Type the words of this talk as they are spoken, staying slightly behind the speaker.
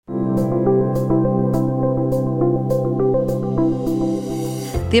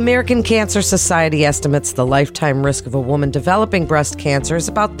The American Cancer Society estimates the lifetime risk of a woman developing breast cancer is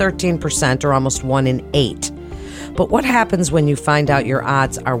about 13%, or almost 1 in 8. But what happens when you find out your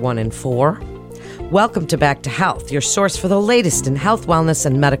odds are 1 in 4? Welcome to Back to Health, your source for the latest in health, wellness,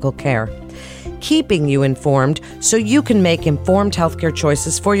 and medical care. Keeping you informed so you can make informed healthcare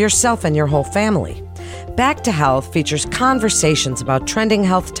choices for yourself and your whole family. Back to Health features conversations about trending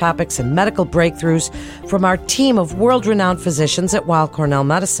health topics and medical breakthroughs from our team of world-renowned physicians at Weill Cornell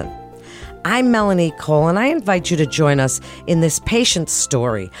Medicine. I'm Melanie Cole, and I invite you to join us in this patient's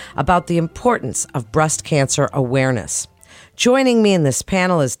story about the importance of breast cancer awareness. Joining me in this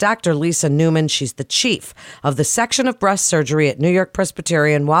panel is Dr. Lisa Newman. She's the chief of the section of breast surgery at New York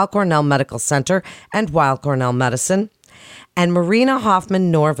Presbyterian Weill Cornell Medical Center and Weill Cornell Medicine. And Marina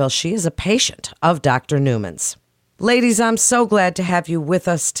Hoffman Norville, she is a patient of Dr. Newman's. Ladies, I'm so glad to have you with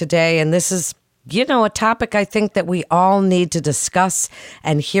us today, and this is, a topic I think that we all need to discuss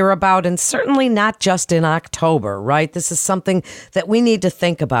and hear about, and certainly not just in October, right? This is something that we need to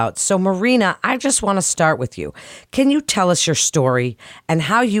think about. So, Marina, I just want to start with you. Can you tell us your story and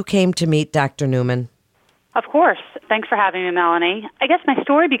how you came to meet Dr. Newman? Of course. Thanks for having me, Melanie. I guess my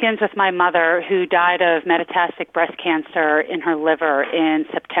story begins with my mother, who died of metastatic breast cancer in her liver in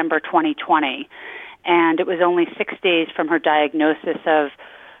September 2020. And it was only 6 days from her diagnosis of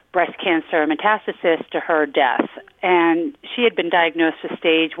breast cancer metastasis to her death. And she had been diagnosed with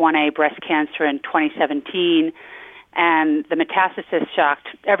stage 1A breast cancer in 2017, and the metastasis shocked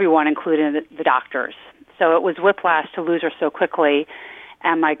everyone, including the doctors. So it was whiplash to lose her so quickly,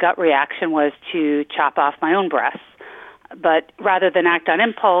 and my gut reaction was to chop off my own breasts. But rather than act on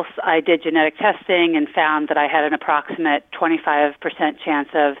impulse, I did genetic testing and found that I had an approximate 25% chance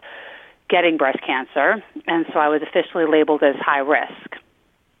of getting breast cancer, and so I was officially labeled as high risk.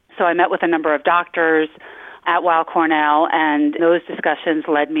 So I met with a number of doctors at Weill Cornell, and those discussions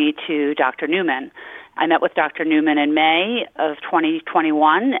led me to Dr. Newman. I met with Dr. Newman in May of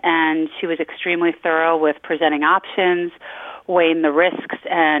 2021, and she was extremely thorough with presenting options, weighing the risks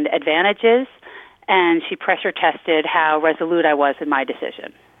and advantages, and she pressure tested how resolute I was in my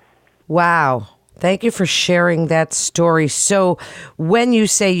decision. Wow. Thank you for sharing that story. So when you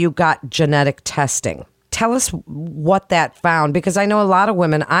say you got genetic testing, tell us what that found, because I know a lot of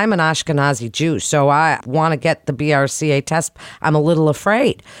women, I'm an Ashkenazi Jew, so I want to get the BRCA test. I'm a little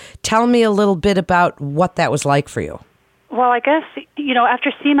afraid. Tell me a little bit about what that was like for you. Well, I guess,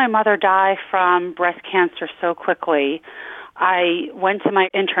 after seeing my mother die from breast cancer so quickly, I went to my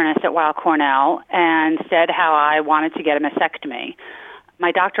internist at Weill Cornell and said how I wanted to get a mastectomy.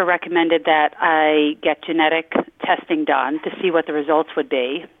 My doctor recommended that I get genetic testing done to see what the results would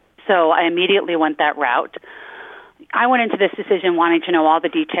be. So I immediately went that route. I went into this decision wanting to know all the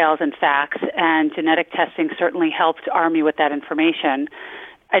details and facts, and genetic testing certainly helped arm me with that information.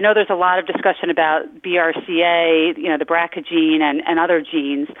 I know there's a lot of discussion about BRCA, the BRCA gene and other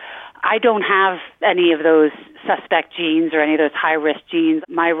genes. I don't have any of those suspect genes or any of those high-risk genes.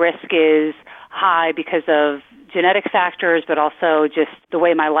 My risk is high because of genetic factors, but also just the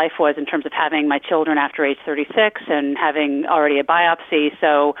way my life was in terms of having my children after age 36 and having already a biopsy.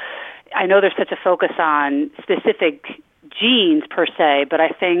 So I know there's such a focus on specific genes per se, but I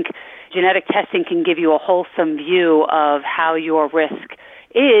think genetic testing can give you a wholesome view of how your risk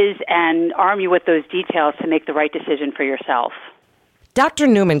is and arm you with those details to make the right decision for yourself. Dr.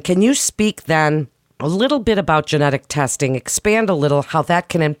 Newman, can you speak then a little bit about genetic testing, expand a little how that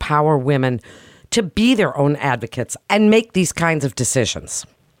can empower women to be their own advocates and make these kinds of decisions?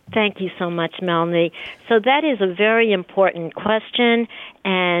 Thank you so much, Melanie. So that is a very important question,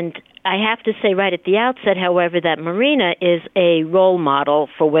 and I have to say right at the outset, however, that Marina is a role model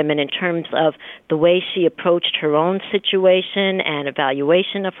for women in terms of the way she approached her own situation and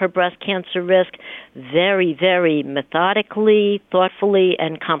evaluation of her breast cancer risk very, very methodically, thoughtfully,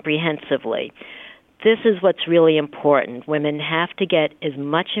 and comprehensively. This is what's really important. Women have to get as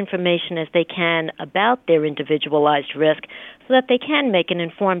much information as they can about their individualized risk so that they can make an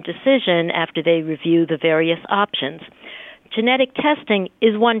informed decision after they review the various options. Genetic testing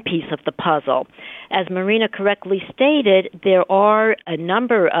is one piece of the puzzle. As Marina correctly stated, there are a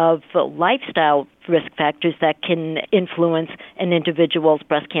number of lifestyle risk factors that can influence an individual's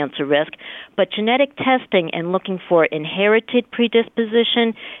breast cancer risk, but genetic testing and looking for inherited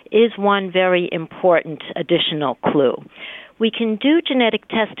predisposition is one very important additional clue. We can do genetic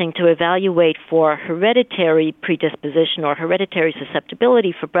testing to evaluate for hereditary predisposition or hereditary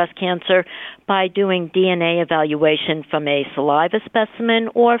susceptibility for breast cancer by doing DNA evaluation from a saliva specimen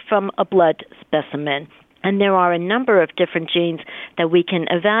or from a blood specimen. And there are a number of different genes that we can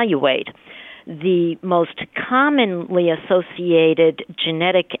evaluate. the most commonly associated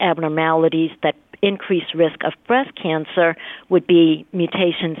genetic abnormalities that increase risk of breast cancer would be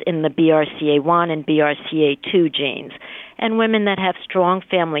mutations in the BRCA1 and BRCA2 genes. And women that have strong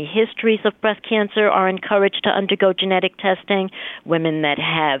family histories of breast cancer are encouraged to undergo genetic testing. Women that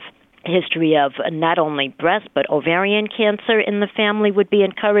have history of not only breast but ovarian cancer in the family would be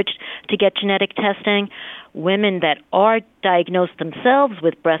encouraged to get genetic testing. Women that are diagnosed themselves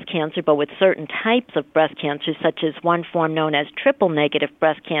with breast cancer but with certain types of breast cancer, such as one form known as triple-negative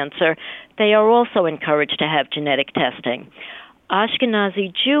breast cancer, they are also encouraged to have genetic testing.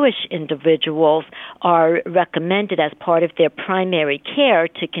 Ashkenazi Jewish individuals are recommended as part of their primary care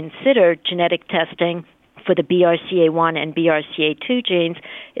to consider genetic testing for the BRCA1 and BRCA2 genes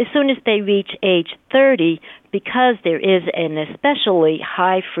as soon as they reach age 30, because there is an especially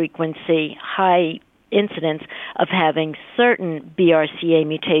high frequency, high incidence of having certain BRCA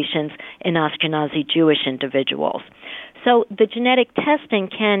mutations in Ashkenazi Jewish individuals. So the genetic testing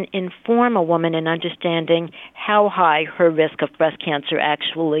can inform a woman in understanding how high her risk of breast cancer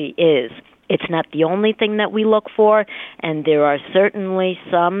actually is. It's not the only thing that we look for, and there are certainly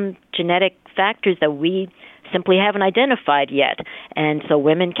some genetic factors that we simply haven't identified yet. And so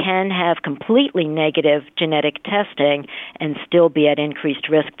women can have completely negative genetic testing and still be at increased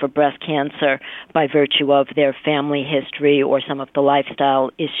risk for breast cancer by virtue of their family history or some of the lifestyle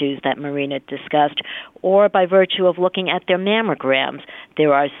issues that Marina discussed, or by virtue of looking at their mammograms.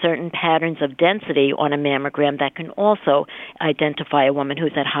 There are certain patterns of density on a mammogram that can also identify a woman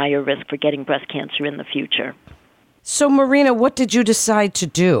who's at higher risk for getting breast cancer in the future. So, Marina, what did you decide to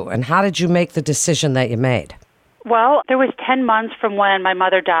do, and how did you make the decision that you made? Well, there was 10 months from when my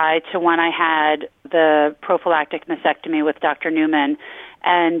mother died to when I had the prophylactic mastectomy with Dr. Newman.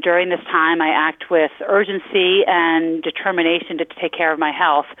 And during this time, I act with urgency and determination to take care of my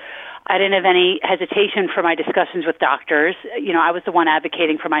health. I didn't have any hesitation for my discussions with doctors. You know, I was the one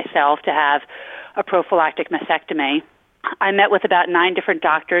advocating for myself to have a prophylactic mastectomy. I met with about 9 different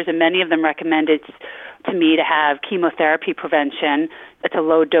doctors, and many of them recommended to me to have chemotherapy prevention. It's a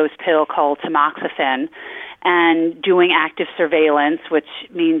low-dose pill called tamoxifen, and doing active surveillance, which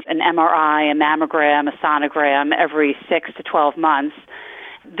means an MRI, a mammogram, a sonogram every 6 to 12 months.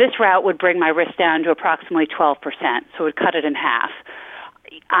 This route would bring my risk down to approximately 12%, so it would cut it in half.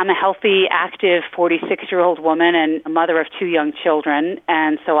 I'm a healthy, active 46-year-old woman and a mother of 2 young children,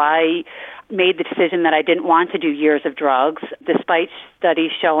 and so I made the decision that I didn't want to do years of drugs, despite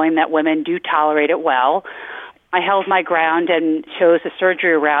studies showing that women do tolerate it well. I held my ground and chose the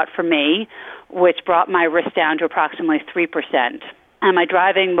surgery route for me, which brought my risk down to approximately 3%. And my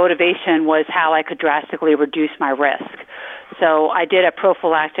driving motivation was how I could drastically reduce my risk. So I did a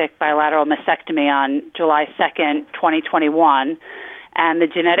prophylactic bilateral mastectomy on July 2nd, 2021, and the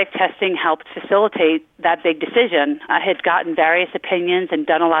genetic testing helped facilitate that big decision. I had gotten various opinions and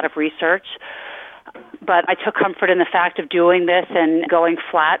done a lot of research, but I took comfort in the fact of doing this and going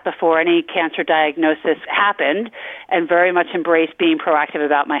flat before any cancer diagnosis happened, and very much embraced being proactive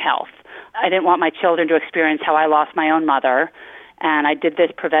about my health. I didn't want my children to experience how I lost my own mother, and I did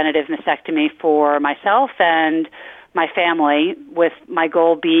this preventative mastectomy for myself and my family, with my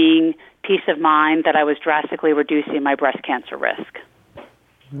goal being peace of mind that I was drastically reducing my breast cancer risk.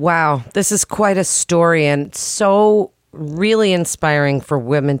 Wow, this is quite a story, and so really inspiring for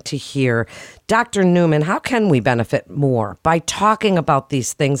women to hear. Dr. Newman, how can we benefit more by talking about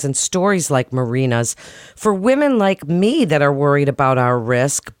these things and stories like Marina's for women like me that are worried about our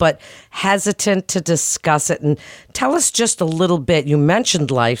risk but hesitant to discuss it? And tell us just a little bit. You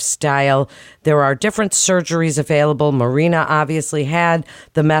mentioned lifestyle. There are different surgeries available. Marina obviously had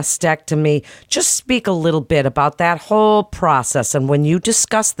the mastectomy. Just speak a little bit about that whole process. And when you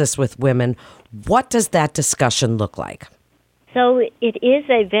discuss this with women, what does that discussion look like? So it is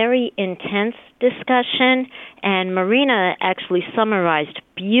a very intense discussion, and Marina actually summarized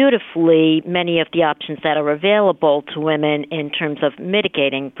beautifully many of the options that are available to women in terms of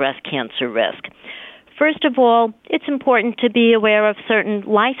mitigating breast cancer risk. First of all, it's important to be aware of certain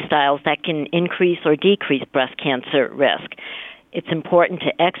lifestyles that can increase or decrease breast cancer risk. It's important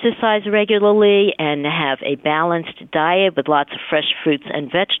to exercise regularly and have a balanced diet with lots of fresh fruits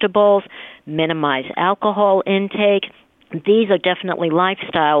and vegetables, minimize alcohol intake. These are definitely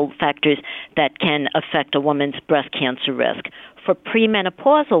lifestyle factors that can affect a woman's breast cancer risk. For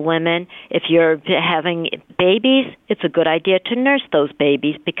premenopausal women, if you're having babies, it's a good idea to nurse those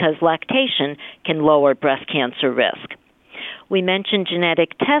babies because lactation can lower breast cancer risk. We mentioned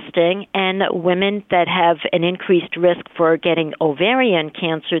genetic testing, and women that have an increased risk for getting ovarian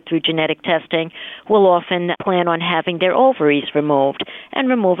cancer through genetic testing will often plan on having their ovaries removed, and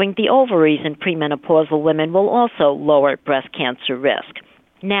removing the ovaries in premenopausal women will also lower breast cancer risk.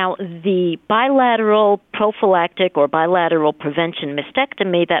 Now, the bilateral prophylactic or bilateral prevention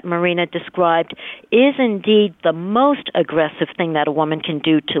mastectomy that Marina described is indeed the most aggressive thing that a woman can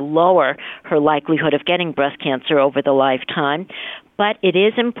do to lower her likelihood of getting breast cancer over the lifetime. But it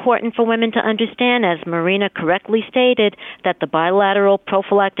is important for women to understand, as Marina correctly stated, that the bilateral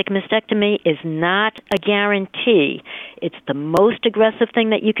prophylactic mastectomy is not a guarantee. It's the most aggressive thing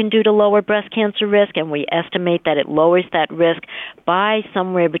that you can do to lower breast cancer risk, and we estimate that it lowers that risk by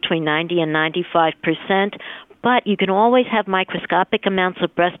somewhere between 90 and 95%. But you can always have microscopic amounts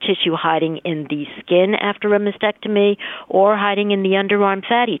of breast tissue hiding in the skin after a mastectomy or hiding in the underarm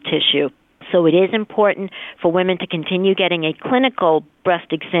fatty tissue. So it is important for women to continue getting a clinical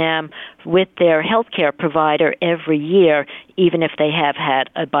breast exam with their healthcare provider every year, even if they have had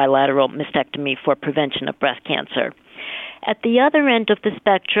a bilateral mastectomy for prevention of breast cancer. At the other end of the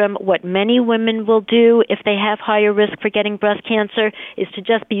spectrum, what many women will do if they have higher risk for getting breast cancer is to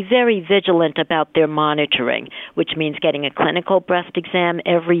just be very vigilant about their monitoring, which means getting a clinical breast exam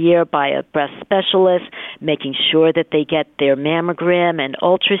every year by a breast specialist, making sure that they get their mammogram and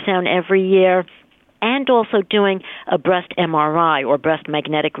ultrasound every year, and also doing a breast MRI or breast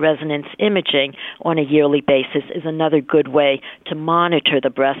magnetic resonance imaging on a yearly basis is another good way to monitor the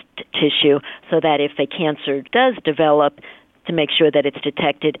breast tissue so that if a cancer does develop, to make sure that it's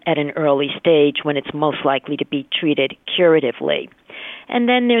detected at an early stage when it's most likely to be treated curatively. And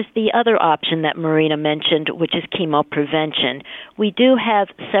then there's the other option that Marina mentioned, which is chemoprevention. We do have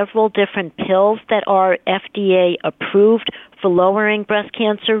several different pills that are FDA approved for lowering breast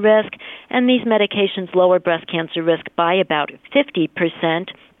cancer risk, and these medications lower breast cancer risk by about 50%,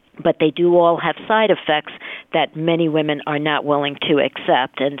 but they do all have side effects that many women are not willing to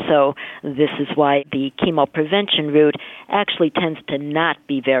accept. And so this is why the chemoprevention route actually tends to not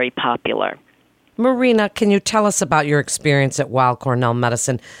be very popular. Marina, can you tell us about your experience at Weill Cornell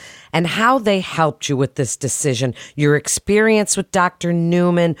Medicine and how they helped you with this decision? Your experience with Dr.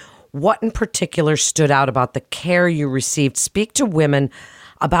 Newman, what in particular stood out about the care you received? Speak to women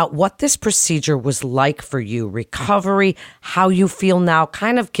about what this procedure was like for you, recovery, how you feel now.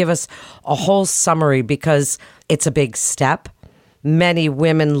 Kind of give us a whole summary because it's a big step. Many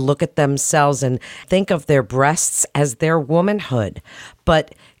women look at themselves and think of their breasts as their womanhood.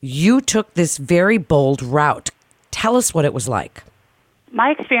 But you took this very bold route. Tell us what it was like.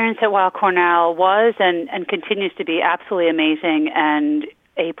 My experience at Weill Cornell was and continues to be absolutely amazing and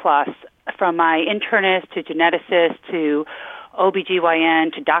A+. From my internist to geneticist to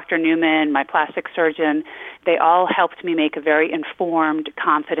OBGYN to Dr. Newman, my plastic surgeon, they all helped me make a very informed,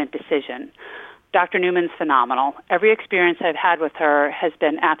 confident decision. Dr. Newman's phenomenal. Every experience I've had with her has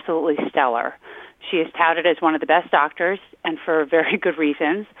been absolutely stellar. She is touted as one of the best doctors, and for very good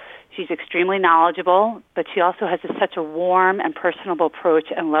reasons. She's extremely knowledgeable, but she also has such a warm and personable approach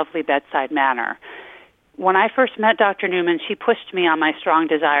and lovely bedside manner. When I first met Dr. Newman, she pushed me on my strong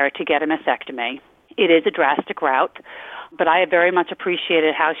desire to get a mastectomy. It is a drastic route, but I very much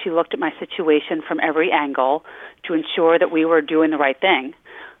appreciated how she looked at my situation from every angle to ensure that we were doing the right thing.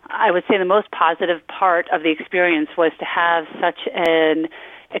 I would say the most positive part of the experience was to have such an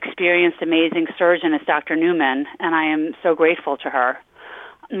experienced, amazing surgeon as Dr. Newman, and I am so grateful to her.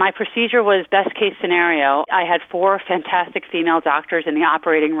 My procedure was best case scenario. I had 4 fantastic female doctors in the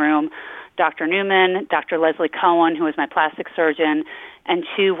operating room, Dr. Newman, Dr. Leslie Cohen, who was my plastic surgeon, and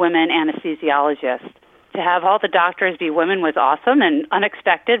 2 women anesthesiologists. To have all the doctors be women was awesome and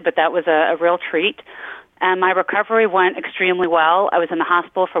unexpected, but that was a real treat. And my recovery went extremely well. I was in the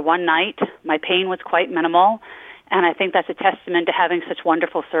hospital for 1 night. My pain was quite minimal, and I think that's a testament to having such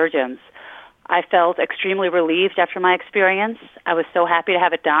wonderful surgeons. I felt extremely relieved after my experience. I was so happy to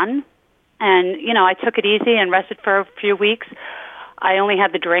have it done. And, I took it easy and rested for a few weeks. I only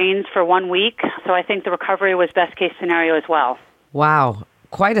had the drains for 1 week, so I think the recovery was best case scenario as well. Wow,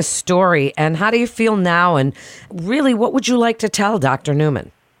 quite a story. And how do you feel now? And really, what would you like to tell Dr.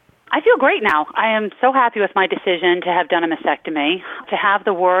 Newman? I feel great now. I am so happy with my decision to have done a mastectomy, to have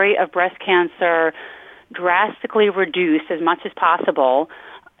the worry of breast cancer drastically reduced as much as possible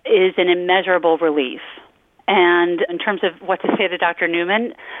is an immeasurable relief. And in terms of what to say to Dr.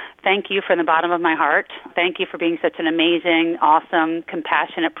 Newman, thank you from the bottom of my heart. Thank you for being such an amazing, awesome,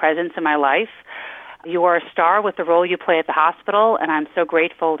 compassionate presence in my life. You are a star with the role you play at the hospital, and I'm so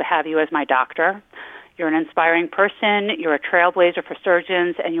grateful to have you as my doctor. You're an inspiring person, you're a trailblazer for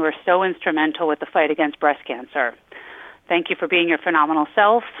surgeons, and you are so instrumental with the fight against breast cancer. Thank you for being your phenomenal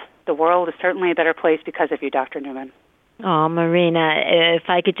self. The world is certainly a better place because of you, Dr. Newman. Oh, Marina, if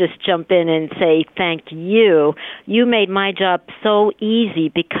I could just jump in and say thank you. You made my job so easy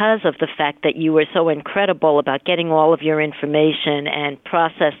because of the fact that you were so incredible about getting all of your information and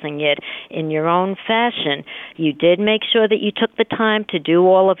processing it in your own fashion. You did make sure that you took the time to do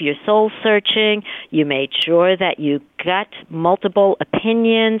all of your soul searching. You made sure that you got multiple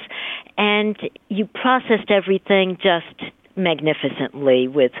opinions, and you processed everything just magnificently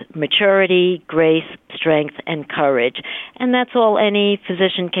with maturity, grace, strength, and courage. And that's all any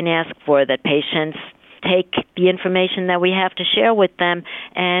physician can ask for, that patients take the information that we have to share with them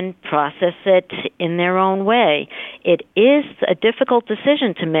and process it in their own way. It is a difficult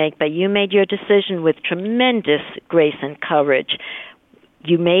decision to make, but you made your decision with tremendous grace and courage.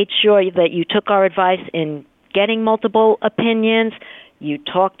 You made sure that you took our advice in getting multiple opinions. You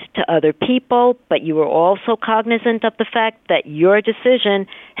talked to other people, but you were also cognizant of the fact that your decision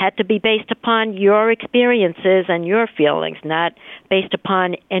had to be based upon your experiences and your feelings, not based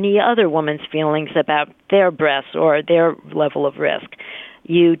upon any other woman's feelings about their breasts or their level of risk.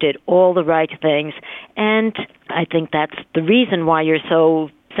 You did all the right things, and I think that's the reason why you're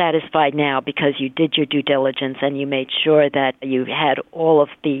so satisfied now, because you did your due diligence and you made sure that you had all of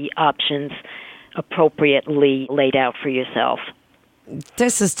the options appropriately laid out for yourself.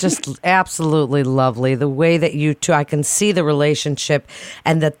 This is just absolutely lovely. The way that you two, I can see the relationship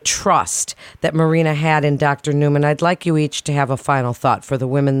and the trust that Marina had in Dr. Newman. I'd like you each to have a final thought for the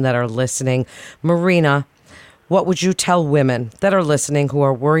women that are listening. Marina, what would you tell women that are listening who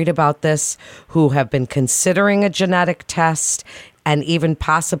are worried about this, who have been considering a genetic test and even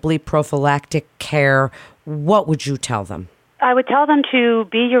possibly prophylactic care? What would you tell them? I would tell them to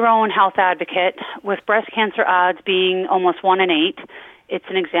be your own health advocate. With breast cancer odds being almost 1 in 8, it's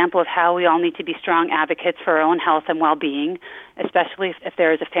an example of how we all need to be strong advocates for our own health and well-being, especially if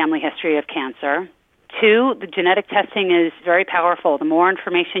there is a family history of cancer. 2, the genetic testing is very powerful. The more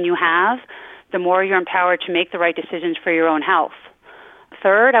information you have, the more you're empowered to make the right decisions for your own health.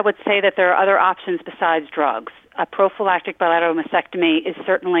 3rd, I would say that there are other options besides drugs. A prophylactic bilateral mastectomy is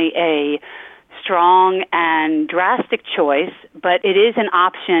certainly a strong and drastic choice, but it is an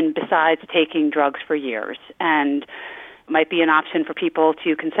option besides taking drugs for years, and might be an option for people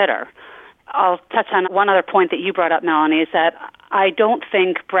to consider. I'll touch on one other point that you brought up, Melanie, is that I don't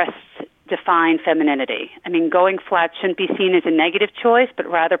think breasts define femininity. I mean, going flat shouldn't be seen as a negative choice, but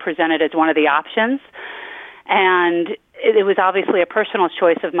rather presented as one of the options. And it was obviously a personal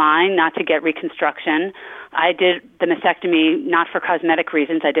choice of mine not to get reconstruction. I did the mastectomy not for cosmetic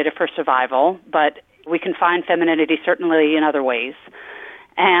reasons. I did it for survival, but we can find femininity certainly in other ways.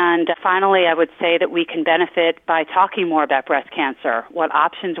 And finally, I would say that we can benefit by talking more about breast cancer, what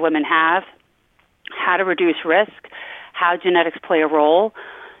options women have, how to reduce risk, how genetics play a role.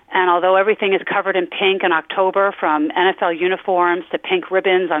 And although everything is covered in pink in October, from NFL uniforms to pink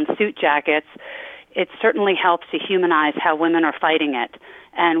ribbons on suit jackets, it certainly helps to humanize how women are fighting it.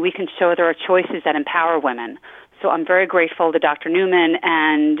 And we can show there are choices that empower women. So I'm very grateful to Dr. Newman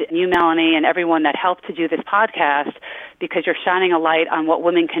and you, Melanie, and everyone that helped to do this podcast, because you're shining a light on what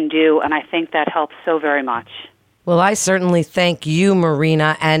women can do, and I think that helps so very much. Well, I certainly thank you,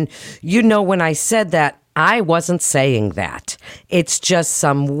 Marina. And you know, when I said that, I wasn't saying that. It's just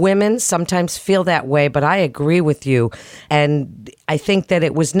some women sometimes feel that way, but I agree with you. And I think that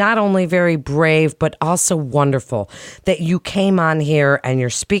it was not only very brave, but also wonderful that you came on here and you're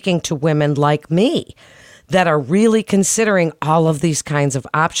speaking to women like me that are really considering all of these kinds of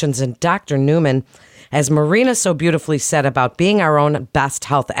options. And Dr. Newman, as Marina so beautifully said about being our own best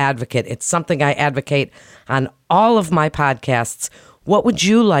health advocate, it's something I advocate on all of my podcasts. What would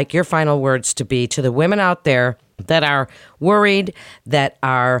you like your final words to be to the women out there that are worried, that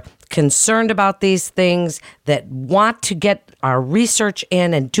are concerned about these things, that want to get our research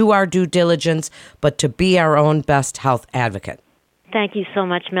in and do our due diligence, but to be our own best health advocate? Thank you so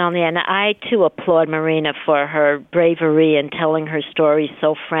much, Melanie. And I, too, applaud Marina for her bravery in telling her story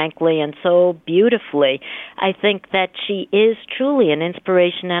so frankly and so beautifully. I think that she is truly an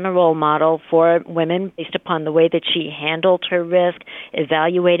inspiration and a role model for women based upon the way that she handled her risk,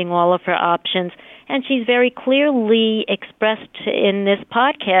 evaluating all of her options. And she's very clearly expressed in this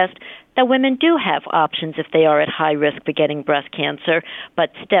podcast that women do have options if they are at high risk for getting breast cancer.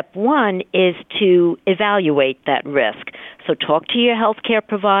 But step one is to evaluate that risk. So talk to your healthcare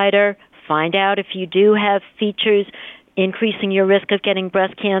provider, find out if you do have features increasing your risk of getting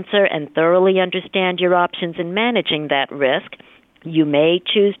breast cancer, and thoroughly understand your options in managing that risk. You may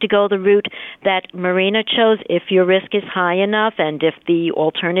choose to go the route that Marina chose if your risk is high enough and if the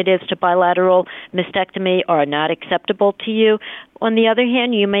alternatives to bilateral mastectomy are not acceptable to you. On the other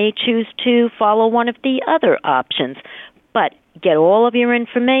hand, you may choose to follow one of the other options. But get all of your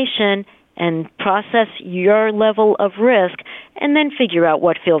information and process your level of risk and then figure out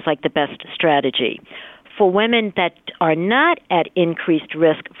what feels like the best strategy. For women that are not at increased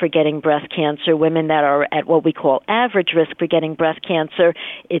risk for getting breast cancer, women that are at what we call average risk for getting breast cancer,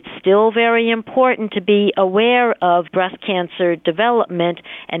 it's still very important to be aware of breast cancer development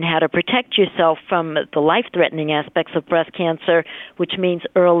and how to protect yourself from the life-threatening aspects of breast cancer, which means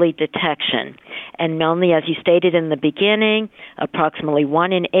early detection. And Melanie, as you stated in the beginning, approximately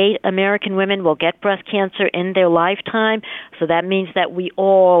 1 in 8 American women will get breast cancer in their lifetime, so that means that we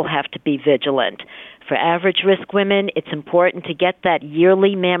all have to be vigilant. For average risk women, it's important to get that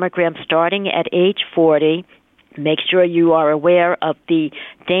yearly mammogram starting at age 40. Make sure you are aware of the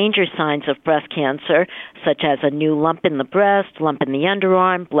danger signs of breast cancer, such as a new lump in the breast, lump in the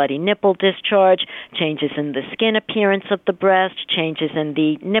underarm, bloody nipple discharge, changes in the skin appearance of the breast, changes in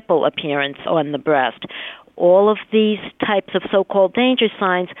the nipple appearance on the breast. All of these types of so-called danger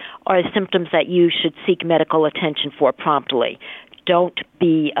signs are symptoms that you should seek medical attention for promptly. Don't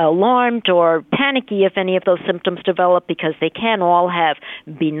be alarmed or panicky if any of those symptoms develop, because they can all have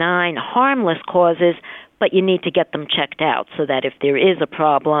benign, harmless causes, but you need to get them checked out so that if there is a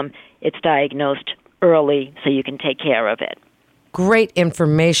problem, it's diagnosed early so you can take care of it. Great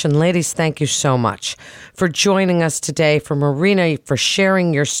information. Ladies, thank you so much for joining us today. For Marina, for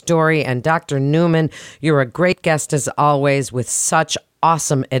sharing your story. And Dr. Newman, you're a great guest as always with such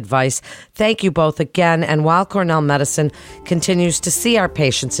awesome advice. Thank you both again. And Weill Cornell Medicine continues to see our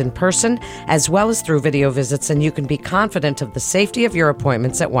patients in person as well as through video visits, and you can be confident of the safety of your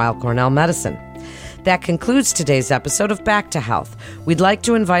appointments at Weill Cornell Medicine. That concludes today's episode of Back to Health. We'd like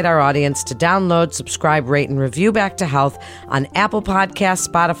to invite our audience to download, subscribe, rate, and review Back to Health on Apple Podcasts,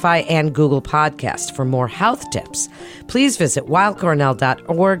 Spotify, and Google Podcasts. For more health tips, please visit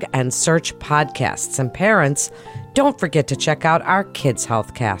weillcornell.org and search podcasts. And parents, don't forget to check out our Kids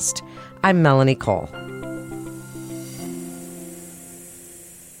Healthcast. I'm Melanie Cole.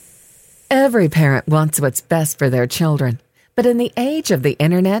 Every parent wants what's best for their children. But in the age of the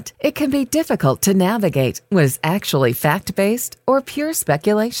internet, it can be difficult to navigate what is actually fact-based or pure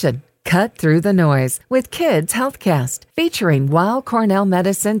speculation. Cut through the noise with Kids Healthcast, featuring Weill Cornell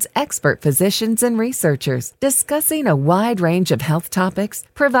Medicine's expert physicians and researchers discussing a wide range of health topics,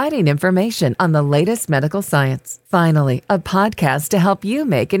 providing information on the latest medical science. Finally, a podcast to help you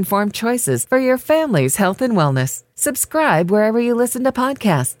make informed choices for your family's health and wellness. Subscribe wherever you listen to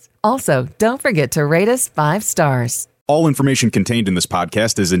podcasts. Also, don't forget to rate us 5 stars. All information contained in this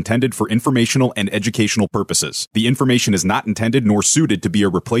podcast is intended for informational and educational purposes. The information is not intended nor suited to be a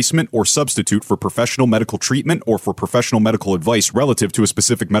replacement or substitute for professional medical treatment or for professional medical advice relative to a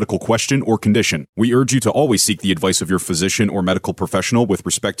specific medical question or condition. We urge you to always seek the advice of your physician or medical professional with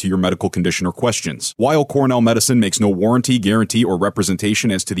respect to your medical condition or questions. Weill Cornell Medicine makes no warranty, guarantee, or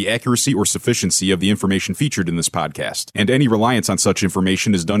representation as to the accuracy or sufficiency of the information featured in this podcast, and any reliance on such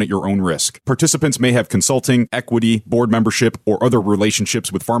information is done at your own risk. Participants may have consulting, equity, board membership, or other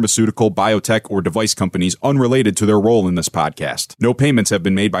relationships with pharmaceutical, biotech, or device companies unrelated to their role in this podcast. No payments have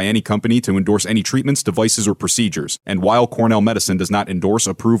been made by any company to endorse any treatments, devices, or procedures, and Weill Cornell Medicine does not endorse,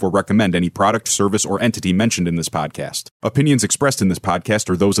 approve, or recommend any product, service, or entity mentioned in this podcast. Opinions expressed in this podcast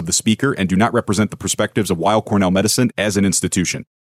are those of the speaker and do not represent the perspectives of Weill Cornell Medicine as an institution.